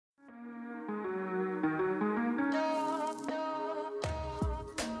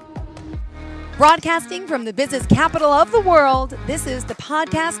Broadcasting from the business capital of the world, this is the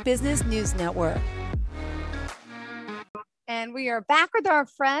Podcast Business News Network. And we are back with our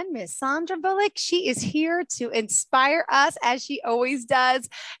friend, Miss Sandra Bulluck. She is here to inspire us as she always does.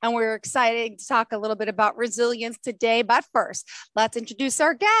 And we're excited to talk a little bit about resilience today. But first, let's introduce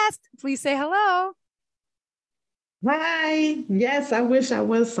our guest. Please say hello. Hi. Yes, I wish I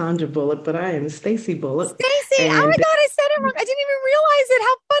was Sandra Bulluck, but I am Stacey Bulluck. Stacey, oh my God, I said it wrong. I didn't even realize it.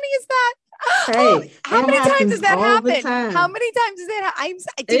 How funny is that? Hey, how many times does that happen? How many times does that happen?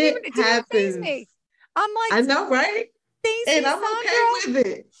 It didn't even faze me. I'm like, I know, right? Stacey, and I'm Sandra. okay with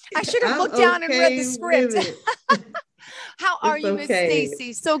it. I should have looked down and read the script. How are you, Miss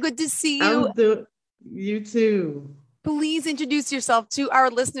Stacey? So good to see you. You too. Please introduce yourself to our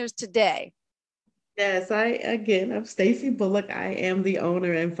listeners today. Yes, I'm Stacey Bulluck. I am the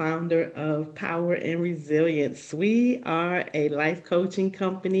owner and founder of Power and Resilience. We are a life coaching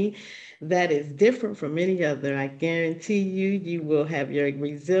company that is different from any other. I guarantee you will have your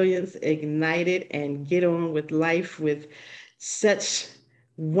resilience ignited and get on with life with such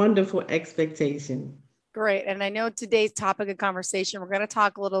wonderful expectation. Great. And I know today's topic of conversation, we're going to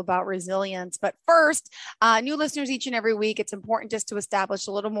talk a little about resilience. But first, new listeners each and every week, it's important just to establish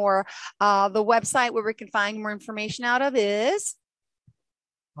a little more. The website where we can find more information out of is?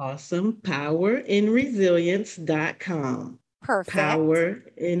 Awesome. Powerandresilience.com. Perfect.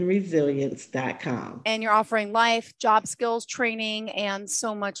 Powerandresilience.com. And you're offering life, job skills, training, and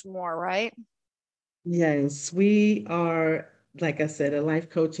so much more, right? Yes, we are, like I said, a life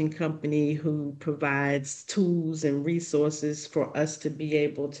coaching company who provides tools and resources for us to be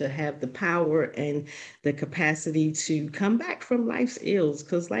able to have the power and the capacity to come back from life's ills,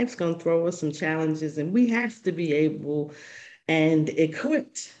 because life's going to throw us some challenges and we have to be able and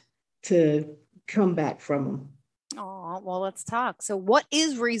equipped to come back from them. Oh, well, let's talk. So what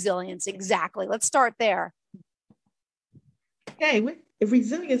is resilience exactly? Let's start there. Okay,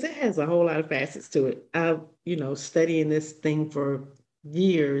 resilience, it has a whole lot of facets to it. I've, studying this thing for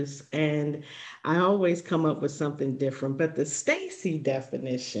years, and I always come up with something different. But the Stacey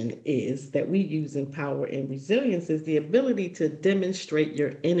definition is that we use in Power and Resilience is the ability to demonstrate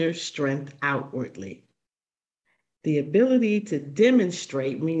your inner strength outwardly. The ability to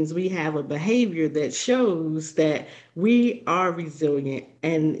demonstrate means we have a behavior that shows that we are resilient.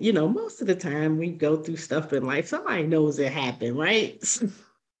 And, most of the time we go through stuff in life, somebody knows it happened, right?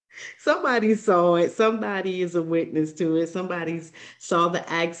 Somebody saw it. Somebody is a witness to it. Somebody saw the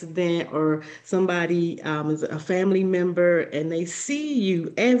accident, or somebody is a family member, and they see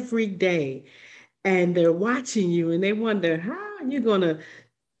you every day and they're watching you and they wonder, how are you going to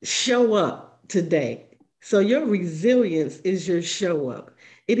show up today? So your resilience is your show up.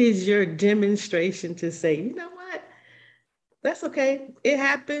 It is your demonstration to say, you know what? That's okay. It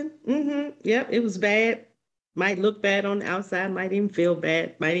happened. Yep, it was bad. Might look bad on the outside, might even feel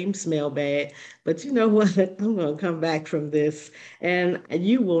bad, might even smell bad. But you know what? I'm going to come back from this. And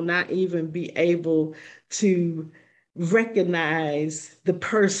you will not even be able to recognize the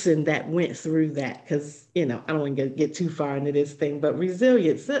person that went through that. Because, I don't want to get too far into this thing, but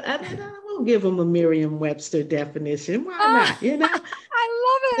resilience, I won't give them a Merriam-Webster definition. Why not? I love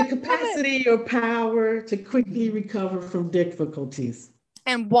it. The capacity or power to quickly recover from difficulties.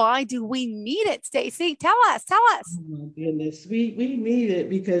 And why do we need it, Stacey? Tell us. Oh my goodness. We need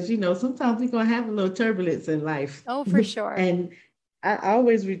it because, sometimes we're going to have a little turbulence in life. Oh, for sure. And I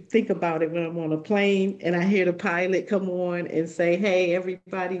always think about it when I'm on a plane and I hear the pilot come on and say, hey,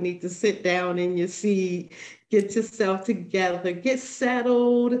 everybody needs to sit down in your seat, get yourself together, get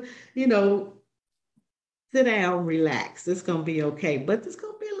settled, sit down, relax. It's going to be okay. But it's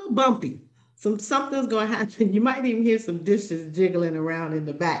going to be a little bumpy. Something's going to happen. You might even hear some dishes jiggling around in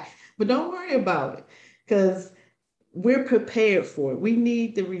the back, but don't worry about it because we're prepared for it. We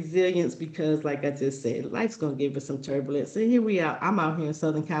need the resilience because, like I just said, life's going to give us some turbulence. And here we are. I'm out here in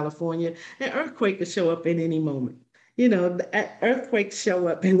Southern California. An earthquake could show up at any moment. Earthquakes show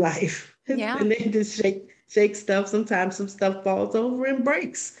up in life. Yeah. And they just shake stuff. Sometimes some stuff falls over and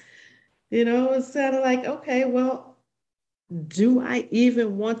breaks. It's kind of like, okay, well, do I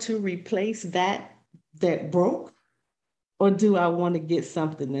even want to replace that broke? Or do I want to get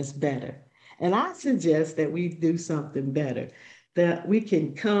something that's better? And I suggest that we do something better, that we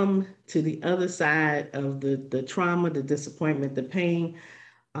can come to the other side of the trauma, the disappointment, the pain,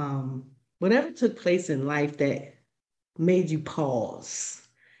 whatever took place in life that made you pause.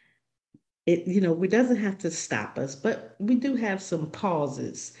 It doesn't have to stop us, but we do have some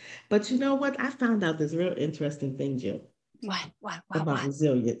pauses. But you know what? I found out this real interesting thing, Jill. What? About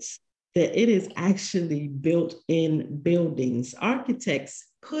resilience. that it is actually built in buildings. Architects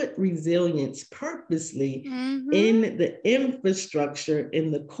put resilience purposely in the infrastructure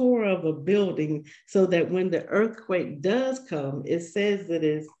in the core of a building so that when the earthquake does come, it says that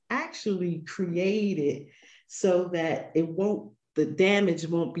it's actually created so that the damage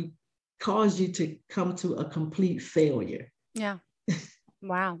won't be cause you to come to a complete failure. Yeah.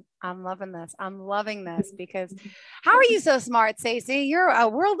 Wow. I'm loving this. I'm loving this because how are you so smart, Stacey? You're a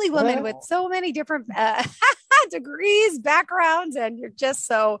worldly woman with so many different degrees, backgrounds, and you're just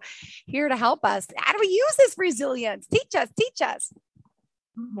so here to help us. How do we use this resilience? Teach us, teach us.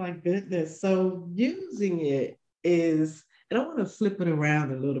 Oh my goodness. So using it is, and I want to flip it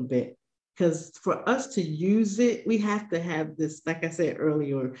around a little bit because for us to use it, we have to have this, like I said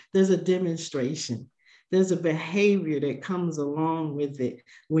earlier, there's a demonstration. There's a behavior that comes along with it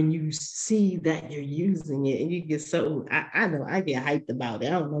when you see that you're using it and you get so, I know I get hyped about it.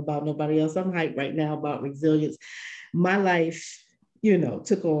 I don't know about nobody else. I'm hyped right now about resilience. My life,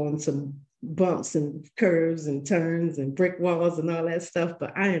 took on some bumps and curves and turns and brick walls and all that stuff,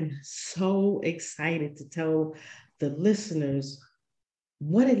 but I am so excited to tell the listeners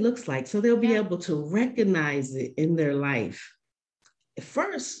what it looks like so they'll be able to recognize it in their life.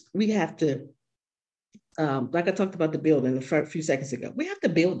 First, we have to, like I talked about the building a few seconds ago, we have to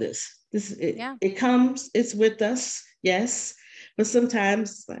build this. It comes, it's with us, yes, but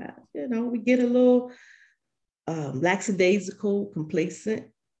sometimes, we get a little lackadaisical, complacent,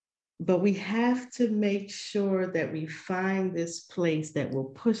 but we have to make sure that we find this place that will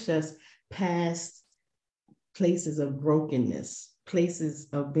push us past places of brokenness, places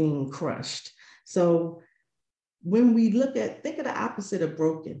of being crushed. So when we think of the opposite of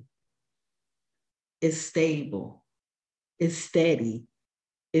broken, it's stable, it's steady.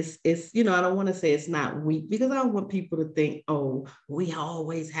 It's I don't want to say it's not weak because I don't want people to think, oh, we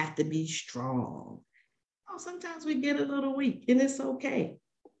always have to be strong. Oh, sometimes we get a little weak and it's okay.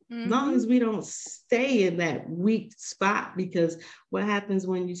 As long as we don't stay in that weak spot, because what happens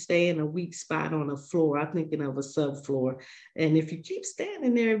when you stay in a weak spot on a floor, I'm thinking of a subfloor, and if you keep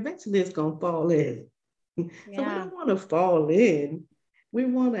standing there, eventually it's going to fall in. So we don't want to fall in. We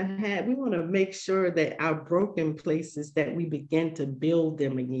want to make sure that our broken places, that we begin to build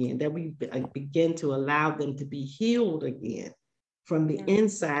them again, that we begin to allow them to be healed again from the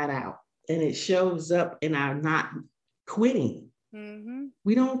inside out. And it shows up in our not quitting.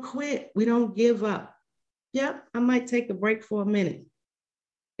 We don't quit. We don't give up. Yep, I might take a break for a minute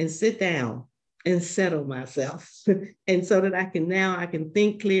and sit down and settle myself. And so that I can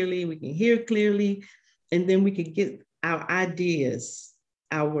think clearly, we can hear clearly, and then we can get our ideas,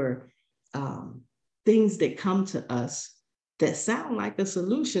 our things that come to us that sound like a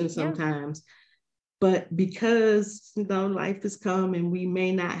solution sometimes. But because, life has come and we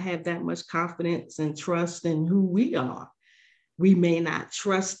may not have that much confidence and trust in who we are, we may not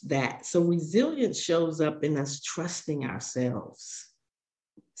trust that. So resilience shows up in us trusting ourselves,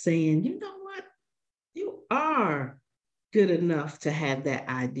 saying, you know what? You are good enough to have that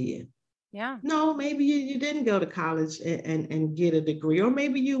idea. Yeah. No, maybe you didn't go to college and get a degree, or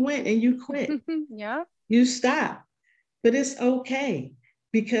maybe you went and you quit. You stopped. But it's okay,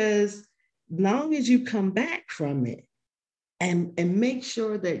 because long as you come back from it and make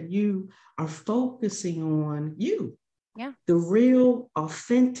sure that you are focusing on you, the real,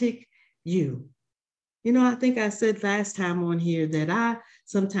 authentic you. I think I said last time on here that I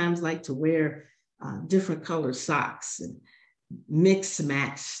sometimes like to wear different colored socks and mix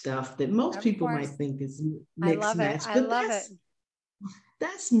match stuff that most people might think is mix match. But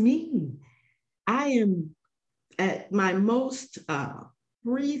that's me. I am at my most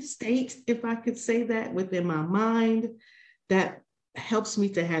free state, if I could say that, within my mind. That helps me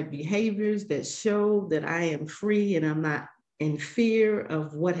to have behaviors that show that I am free and I'm not in fear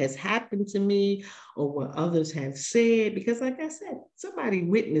of what has happened to me or what others have said. Because like I said, somebody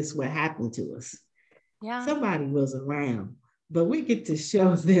witnessed what happened to us. Somebody was around, but we get to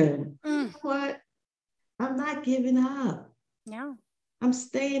show them, you know what? I'm not giving up. I'm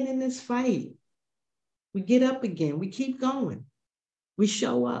staying in this fight. We get up again. We keep going. We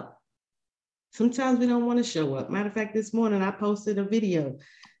show up. Sometimes we don't want to show up. Matter of fact, this morning I posted a video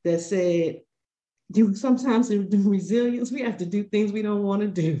that said, sometimes in resilience, we have to do things we don't want to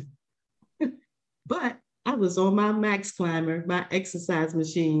do. But I was on my max climber, my exercise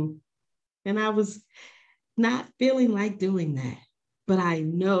machine, and I was not feeling like doing that. But I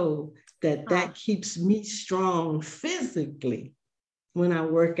know that keeps me strong physically when I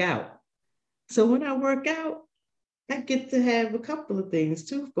work out. So when I work out, I get to have a couple of things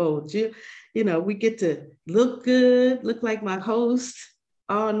twofold. We get to look good, look like my host,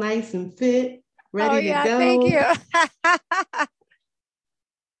 all nice and fit, Oh, ready to yeah. Thank go. you.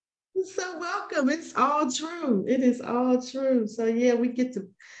 So welcome. It's all true. It is all true. So yeah, we get to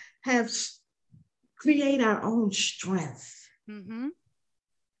have create our own strength, Mm-hmm.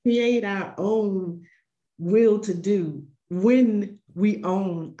 create our own will to do when we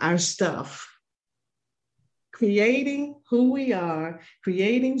own our stuff. Creating who we are,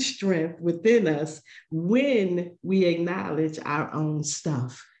 creating strength within us when we acknowledge our own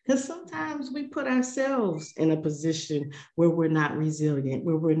stuff. Because sometimes we put ourselves in a position where we're not resilient,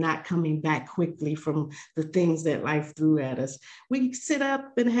 where we're not coming back quickly from the things that life threw at us. We sit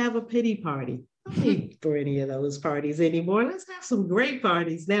up and have a pity party. No need for any of those parties anymore. Let's have some great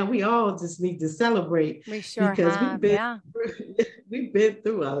parties. Now we all just need to celebrate We sure because have. Yeah. we've been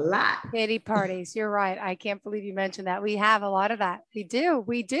through a lot. Pity parties. You're right. I can't believe you mentioned that. We have a lot of that. We do.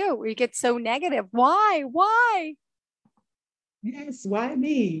 We do. We get so negative. Why? Why? Yes, why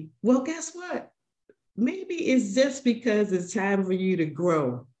me? Well, guess what? Maybe it's just because it's time for you to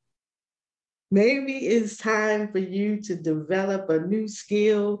grow. Maybe it's time for you to develop a new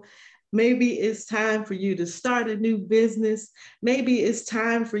skill. Maybe it's time for you to start a new business. Maybe it's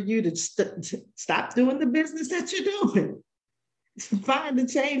time for you to stop doing the business that you're doing. Find a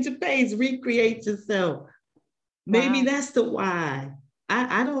change of pace, recreate yourself. Maybe Wow. that's the why.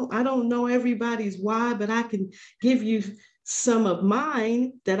 I don't know everybody's why, but I can give you some of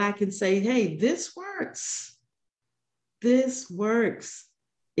mine that I can say, hey, this works. This works.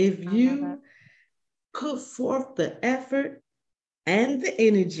 If I love it. you put forth the effort and the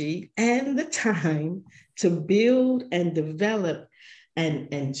energy and the time to build and develop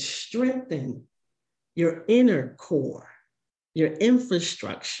and strengthen your inner core, your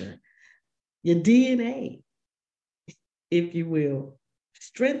infrastructure, your DNA, if you will,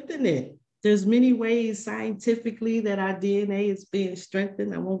 strengthen it. There's many ways scientifically that our DNA is being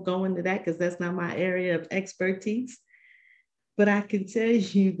strengthened. I won't go into that because that's not my area of expertise. But I can tell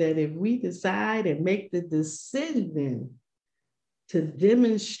you that if we decide and make the decision to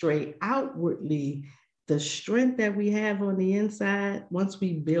demonstrate outwardly the strength that we have on the inside, once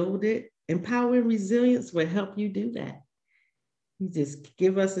we build it, Empower and Resilience will help you do that. You just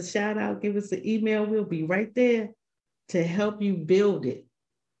give us a shout out, give us an email. We'll be right there to help you build it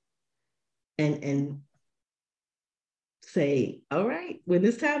and say, all right, when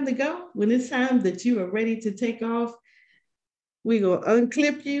it's time to go, when it's time that you are ready to take off, we're going to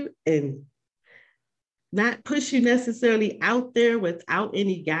unclip you and not push you necessarily out there without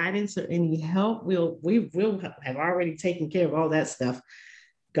any guidance or any help. We will have already taken care of all that stuff,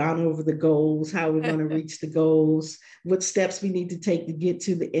 gone over the goals, how we're going to reach the goals, what steps we need to take to get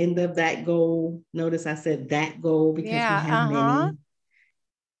to the end of that goal. Notice I said that goal because we Yeah. have Uh-huh. many.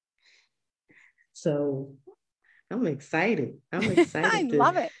 So I'm excited. I'm excited I to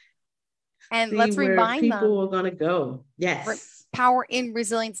love it. And see let's where remind people them are going to go. Yes.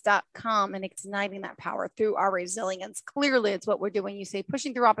 powerinresilience.com and igniting that power through our resilience. Clearly, it's what we're doing. You say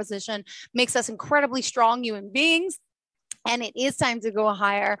pushing through opposition makes us incredibly strong human beings. And it is time to go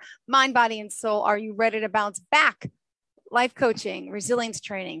higher. Mind, body, and soul. Are you ready to bounce back? Life coaching, resilience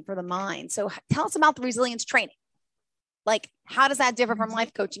training for the mind. So tell us about the resilience training. Like, how does that differ from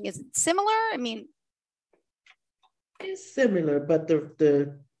life coaching? Is it similar? I mean, It's similar, but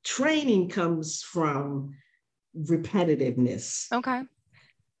the training comes from repetitiveness. okay.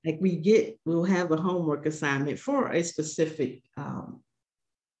 Like we'll have a homework assignment for a specific,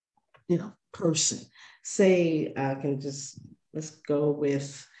 person. Say I can just let's go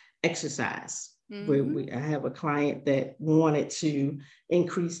with exercise. Mm-hmm. I have a client that wanted to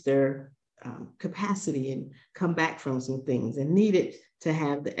increase their capacity and come back from some things and needed to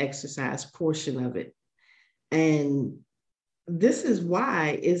have the exercise portion of it. And this is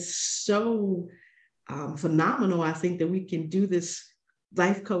why it's so phenomenal. I think that we can do this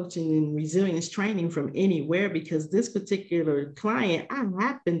life coaching and resilience training from anywhere because this particular client, I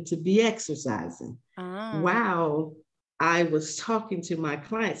happened to be exercising Ah. while I was talking to my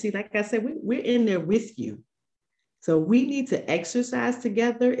client. See, like I said, we're in there with you. So we need to exercise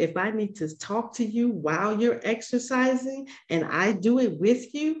together. If I need to talk to you while you're exercising and I do it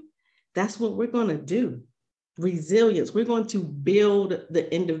with you, that's what we're going to do. Resilience. We're going to build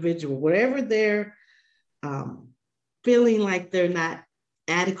the individual, whatever they're feeling like they're not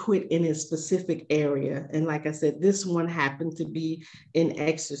adequate in a specific area. And like I said, this one happened to be in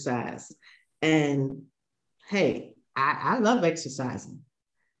exercise. And hey, I love exercising.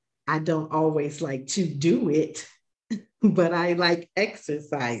 I don't always like to do it, but I like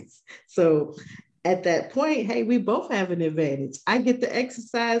exercise. So at that point, hey, we both have an advantage. I get to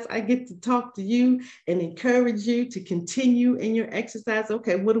exercise, I get to talk to you and encourage you to continue in your exercise.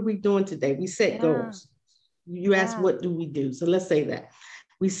 Okay, what are we doing today? We set Yeah. goals. You ask, Yeah. what do we do? So let's say that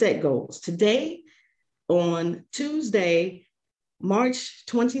we set goals. Today, on Tuesday, March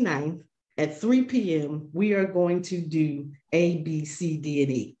 29th at 3 p.m., we are going to do A, B, C, D,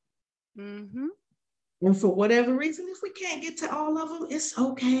 and E. Mm-hmm. And for whatever reason, if we can't get to all of them, it's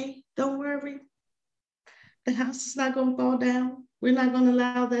okay. Don't worry. The house is not going to fall down. We're not going to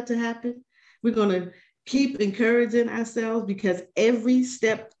allow that to happen. We're going to keep encouraging ourselves, because every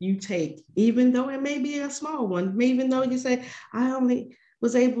step you take, even though it may be a small one, even though you say, I only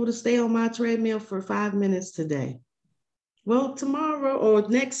was able to stay on my treadmill for 5 minutes today. Well, tomorrow or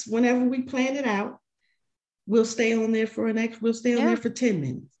next, whenever we plan it out, we'll stay on there for we'll stay on Yeah. there for 10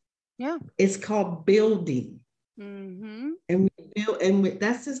 minutes. Yeah. It's called building. Mm-hmm. And we build, and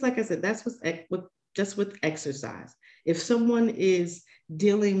that's just like I said, that's what just with exercise. If someone is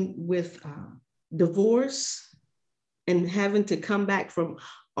dealing with divorce and having to come back from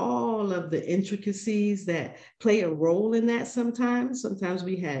all of the intricacies that play a role in that, sometimes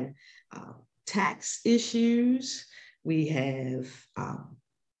we have tax issues, we have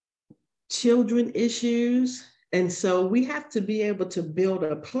children issues. And so we have to be able to build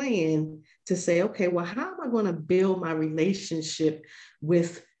a plan to say, okay, well, how am I going to build my relationship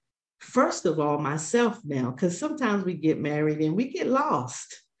with, first of all, myself now? Because sometimes we get married and we get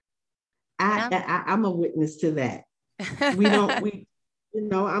lost. I'm a witness to that. I'm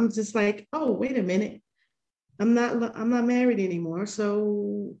just like, oh, wait a minute. I'm not married anymore.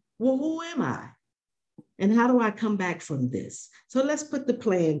 So, well, who am I? And how do I come back from this? So let's put the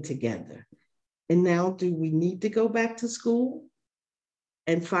plan together. And now, do we need to go back to school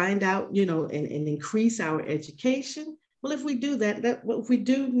and find out, and increase our education? Well, if we do if we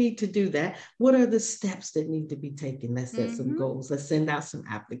do need to do that, what are the steps that need to be taken? Let's set some goals. Let's send out some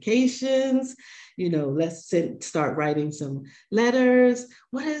applications. Let's start writing some letters.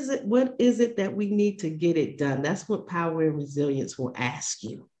 What is it that we need to get it done? That's what Power and Resilience will ask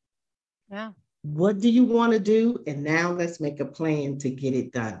you. Yeah. What do you want to do? And now let's make a plan to get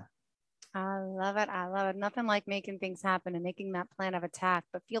it done. I love it. I love it. Nothing like making things happen and making that plan of attack,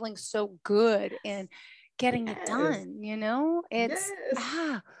 but feeling so good and getting it done. It's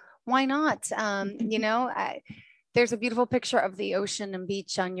why not? There's a beautiful picture of the ocean and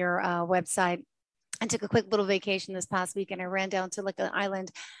beach on your website. I took a quick little vacation this past week and I ran down to like an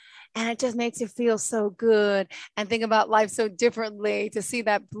island, and it just makes you feel so good and think about life so differently to see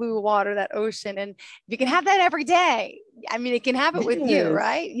that blue water, that ocean. And you can have that every day. I mean, it can happen with you,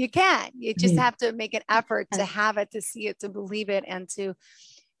 right? You can. You just have to make an effort to have it, to see it, to believe it, and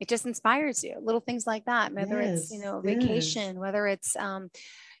it just inspires you. Little things like that, whether it's, vacation, whether it's,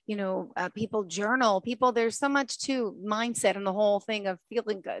 people journal, there's so much to mindset and the whole thing of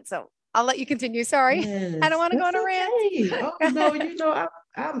feeling good. So I'll let you continue. Sorry. I don't want to go on a rant. Oh, no,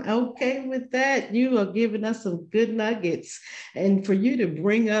 I'm okay with that. You are giving us some good nuggets. And for you to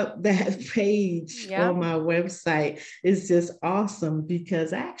bring up that page on my website is just awesome,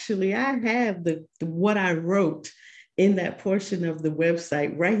 because actually I have the what I wrote in that portion of the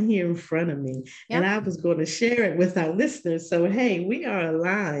website right here in front of me. And I was going to share it with our listeners. So, hey, we are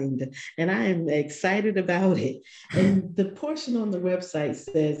aligned and I am excited about it. And the portion on the website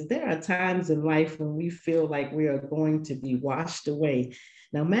says, there are times in life when we feel like we are going to be washed away.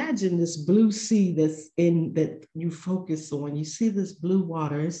 Now imagine this blue sea that you focus on. You see this blue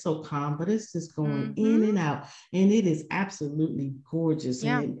water, it's so calm, but it's just going in and out. And it is absolutely gorgeous.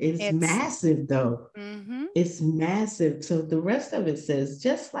 Yeah, and it's massive though. It's massive. So the rest of it says,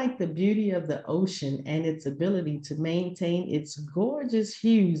 just like the beauty of the ocean and its ability to maintain its gorgeous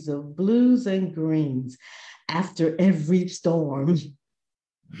hues of blues and greens after every storm,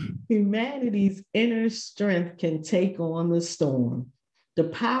 humanity's inner strength can take on the storm. The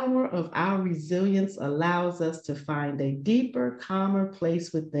power of our resilience allows us to find a deeper, calmer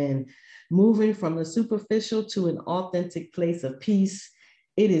place within, moving from the superficial to an authentic place of peace.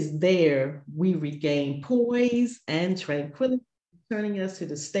 It is there we regain poise and tranquility, turning us to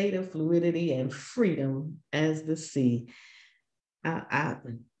the state of fluidity and freedom as the sea. I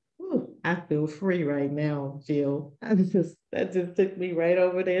feel free right now, Jill. That just took me right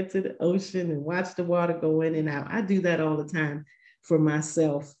over there to the ocean and watch the water go in and out. I do that all the time for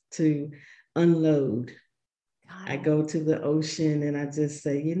myself to unload. I go to the ocean and I just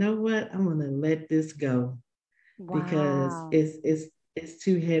say, you know what? I'm going to let this go because it's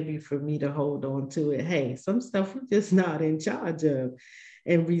too heavy for me to hold on to it. Hey, some stuff we're just not in charge of.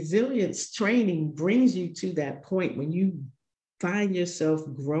 And resilience training brings you to that point when you find yourself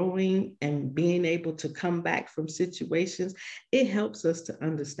growing and being able to come back from situations, it helps us to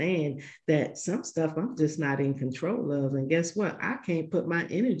understand that some stuff I'm just not in control of. And guess what? I can't put my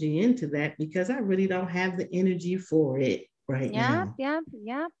energy into that because I really don't have the energy for it right Yep, now. yep,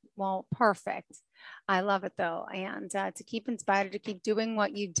 yep. Well, perfect. I love it though. And to keep inspired, to keep doing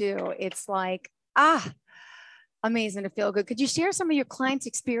what you do, it's like, amazing to feel good. Could you share some of your clients'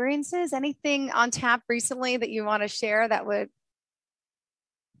 experiences? Anything on tap recently that you want to share that would?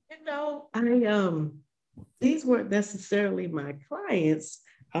 I these weren't necessarily my clients.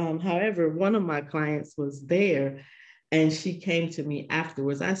 However, one of my clients was there and she came to me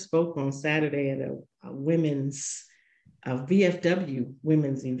afterwards. I spoke on Saturday at a women's a VFW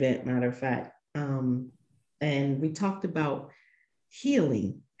women's event, matter of fact. And we talked about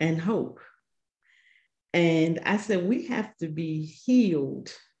healing and hope. And I said, we have to be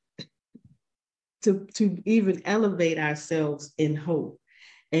healed to even elevate ourselves in hope.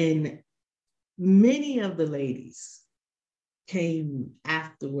 And many of the ladies came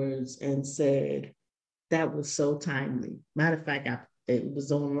afterwards and said, that was so timely. Matter of fact, it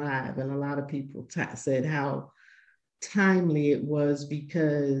was on live, and a lot of people said how timely it was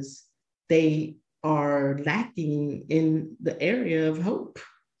because they are lacking in the area of hope.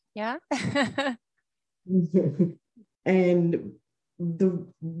 Yeah. And the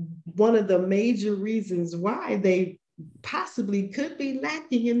one of the major reasons why they possibly could be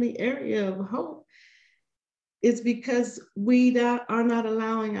lacking in the area of hope is because we are not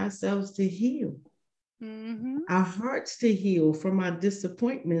allowing ourselves to heal. Mm-hmm. Our hearts to heal from our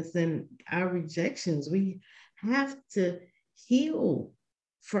disappointments and our rejections. We have to heal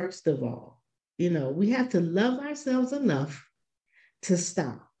first of all. We have to love ourselves enough to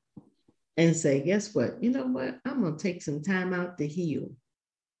stop and say, guess what? You know what? I'm going to take some time out to heal.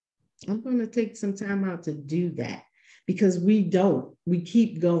 I'm going to take some time out to do that because we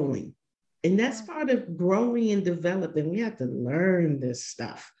keep going. And that's part of growing and developing. We have to learn this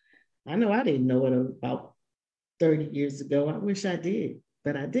stuff. I know I didn't know it about 30 years ago. I wish I did,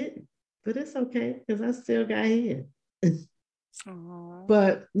 but I didn't. But it's okay because I still got here.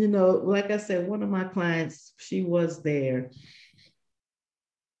 But, like I said, one of my clients, she was there.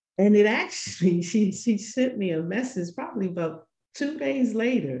 And it actually, she sent me a message probably about 2 days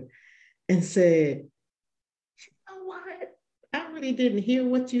later and said, you know what? I really didn't hear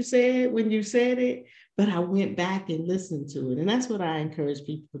what you said when you said it, but I went back and listened to it. And that's what I encourage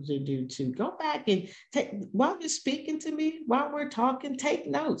people to do too. Go back and while you're speaking to me, while we're talking, take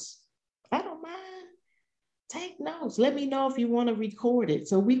notes. I don't mind. Take notes. Let me know if you want to record it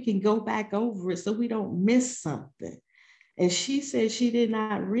so we can go back over it so we don't miss something. And she said she did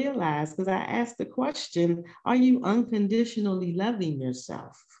not realize, because I asked the question, are you unconditionally loving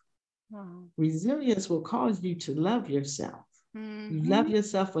yourself? Wow. Resilience will cause you to love yourself. Mm-hmm. You love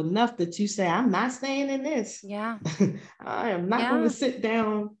yourself enough that you say, I'm not staying in this. Yeah. I am not going to sit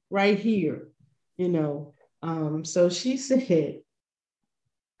down right here. So she said,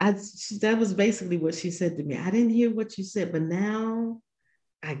 that was basically what she said to me. I didn't hear what you said, but now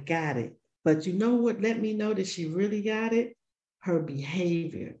I got it. But you know what let me know that she really got it? Her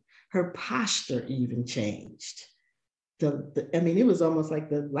behavior, her posture even changed. It was almost like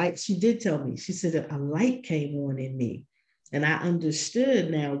the light. She did tell me, she said a light came on in me. And I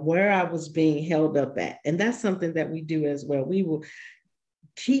understood now where I was being held up at. And that's something that we do as well. We will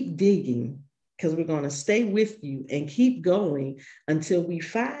keep digging because we're going to stay with you and keep going until we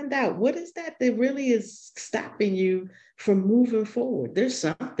find out what is that really is stopping you from moving forward. There's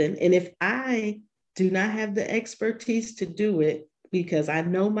something. And if I do not have the expertise to do it because I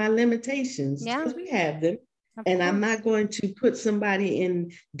know my limitations, because we have them, and I'm not going to put somebody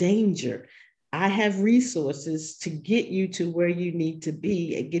in danger. I have resources to get you to where you need to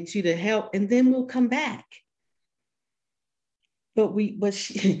be and get you to help, and then we'll come back. But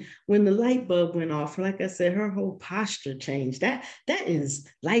when the light bulb went off, like I said, her whole posture changed. That is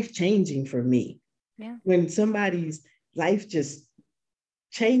life-changing for me. Yeah. When somebody's life just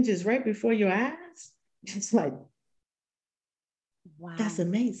changes right before your eyes, it's like, wow, that's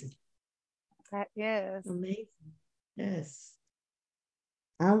amazing. That is amazing. Yes.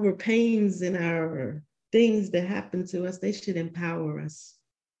 Our pains and our things that happen to us, they should empower us.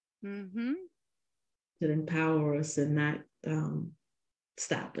 Mm-hmm. Should empower us and not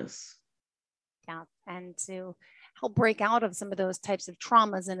stop us. Yeah, and to help break out of some of those types of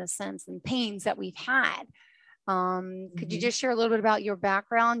traumas in a sense and pains that we've had. Could you just share a little bit about your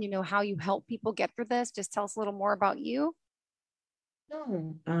background, how you help people get through this? Just tell us a little more about you.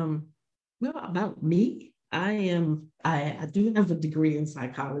 No, well, about me. I do have a degree in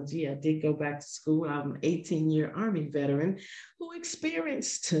psychology. I did go back to school. I'm an 18-year Army veteran who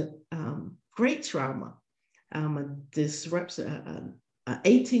experienced great trauma, a disruption, an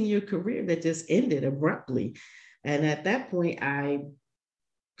 18-year career that just ended abruptly. And at that point, I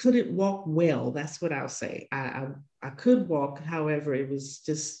couldn't walk well. That's what I'll say. I could walk, however, it was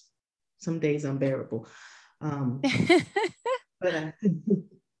just some days unbearable. But I,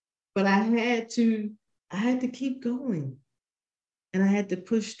 but I had to keep going, and I had to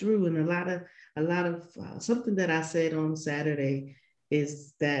push through. And a lot of something that I said on Saturday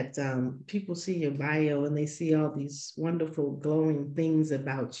is that people see your bio and they see all these wonderful glowing things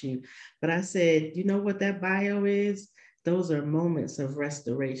about you. But I said, you know what that bio is? Those are moments of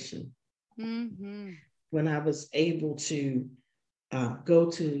restoration. Mm-hmm. When I was able to go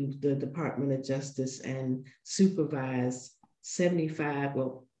to the Department of Justice and supervise 35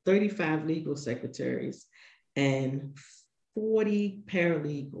 legal secretaries and 40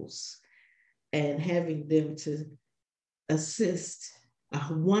 paralegals, and having them to assist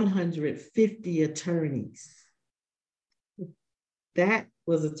 150 attorneys. That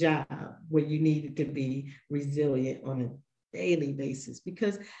was a job where you needed to be resilient on a daily basis,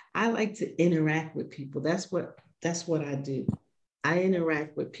 because I like to interact with people. That's what I do. I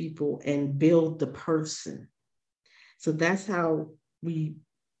interact with people and build the person. So that's our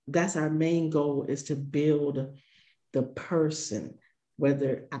main goal, is to build the person,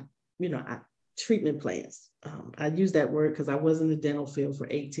 whether treatment plans. I use that word because I was in the dental field for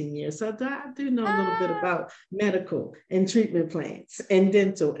 18 years. So I do know a little bit about medical and treatment plans and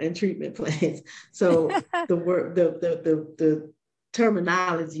dental and treatment plans. So the word, the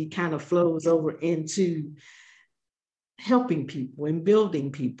terminology kind of flows over into helping people and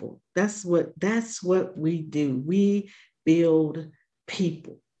building people. That's what we do. We build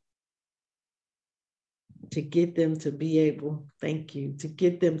people to get them to be able, to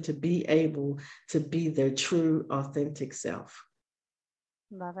get them to be able to be their true, authentic self.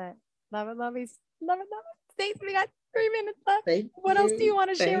 Love it. Love it, love it, love it, love it. Stacey, we got 3 minutes left. What else do you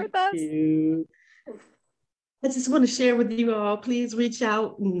want to share with us? I just want to share with you all, please reach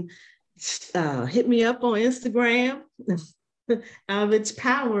out and hit me up on Instagram. It's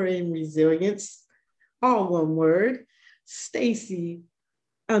Power in Resilience, all one word. Stacey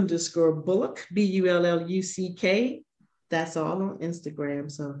 _Bulluck, BULLUCK. That's all on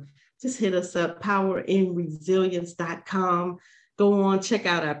Instagram. So just hit us up, powerinresilience.com. Go on, check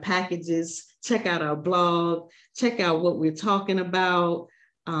out our packages, check out our blog, check out what we're talking about.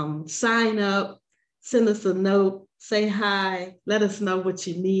 Sign up, send us a note, say hi, let us know what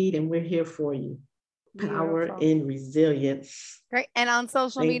you need, and we're here for you. Beautiful. Power in Resilience. Great. And on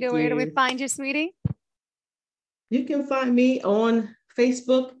social media, where do we find you, sweetie? You can find me on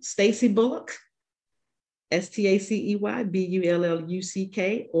Facebook, Stacey Bulluck, STACEY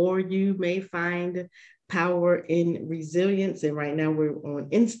BULLUCK, or you may find Power in Resilience. And right now we're on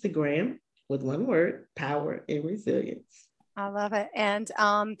Instagram with one word, Power in Resilience. I love it. And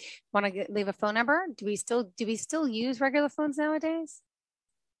want to leave a phone number? Do we still use regular phones nowadays?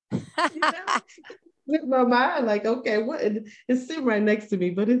 With my mind, like, okay, what? It's sitting right next to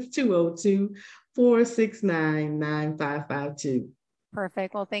me, but it's 202-469-9552.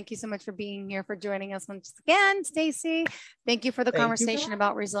 Perfect. Well, thank you so much for being here, for joining us once again, Stacey. Thank you for the conversation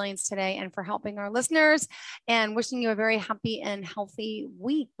about resilience today and for helping our listeners, and wishing you a very happy and healthy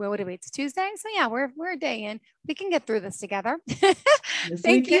week. What do we? It's Tuesday. So yeah, we're a day in. We can get through this together. Yes,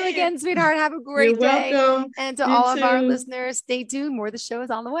 thank you again, sweetheart. Have a great day. Welcome. And to all of our listeners, stay tuned. More of the show is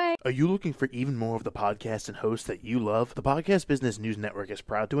on the way. Are you looking for even more of the podcasts and hosts that you love? The Podcast Business News Network is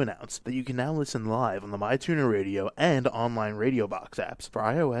proud to announce that you can now listen live on the MyTuner Radio and online Radio Box apps for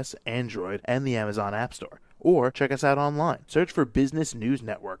iOS, Android, and the Amazon App Store. Or check us out online. Search for Business News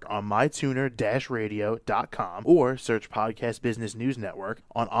Network on mytuner-radio.com, or search Podcast Business News Network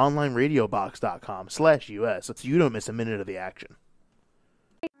on onlineradiobox.com/US so you don't miss a minute of the action.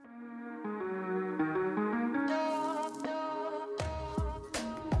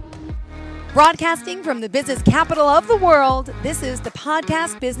 Broadcasting from the business capital of the world, this is the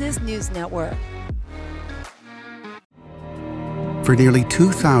Podcast Business News Network. For nearly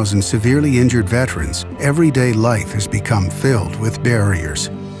 2,000 severely injured veterans, everyday life has become filled with barriers.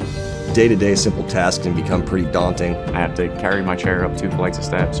 Day-to-day simple tasks can become pretty daunting. I have to carry my chair up 2 flights of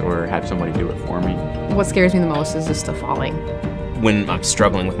steps or have somebody do it for me. What scares me the most is just the falling. When I'm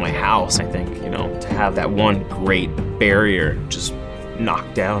struggling with my house, I think, to have that one great barrier just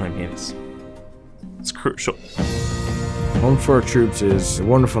knocked down, it's crucial. Home for Our Troops is a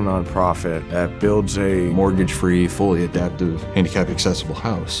wonderful nonprofit that builds a mortgage-free, fully adaptive, handicap-accessible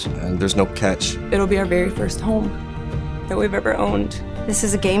house. And there's no catch. It'll be our very first home that we've ever owned. This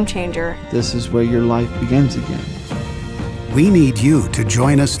is a game changer. This is where your life begins again. We need you to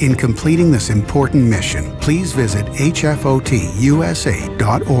join us in completing this important mission. Please visit hfotusa.org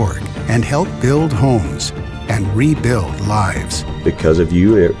and help build homes and rebuild lives. Because of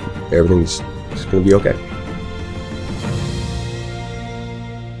you, everything's going to be okay.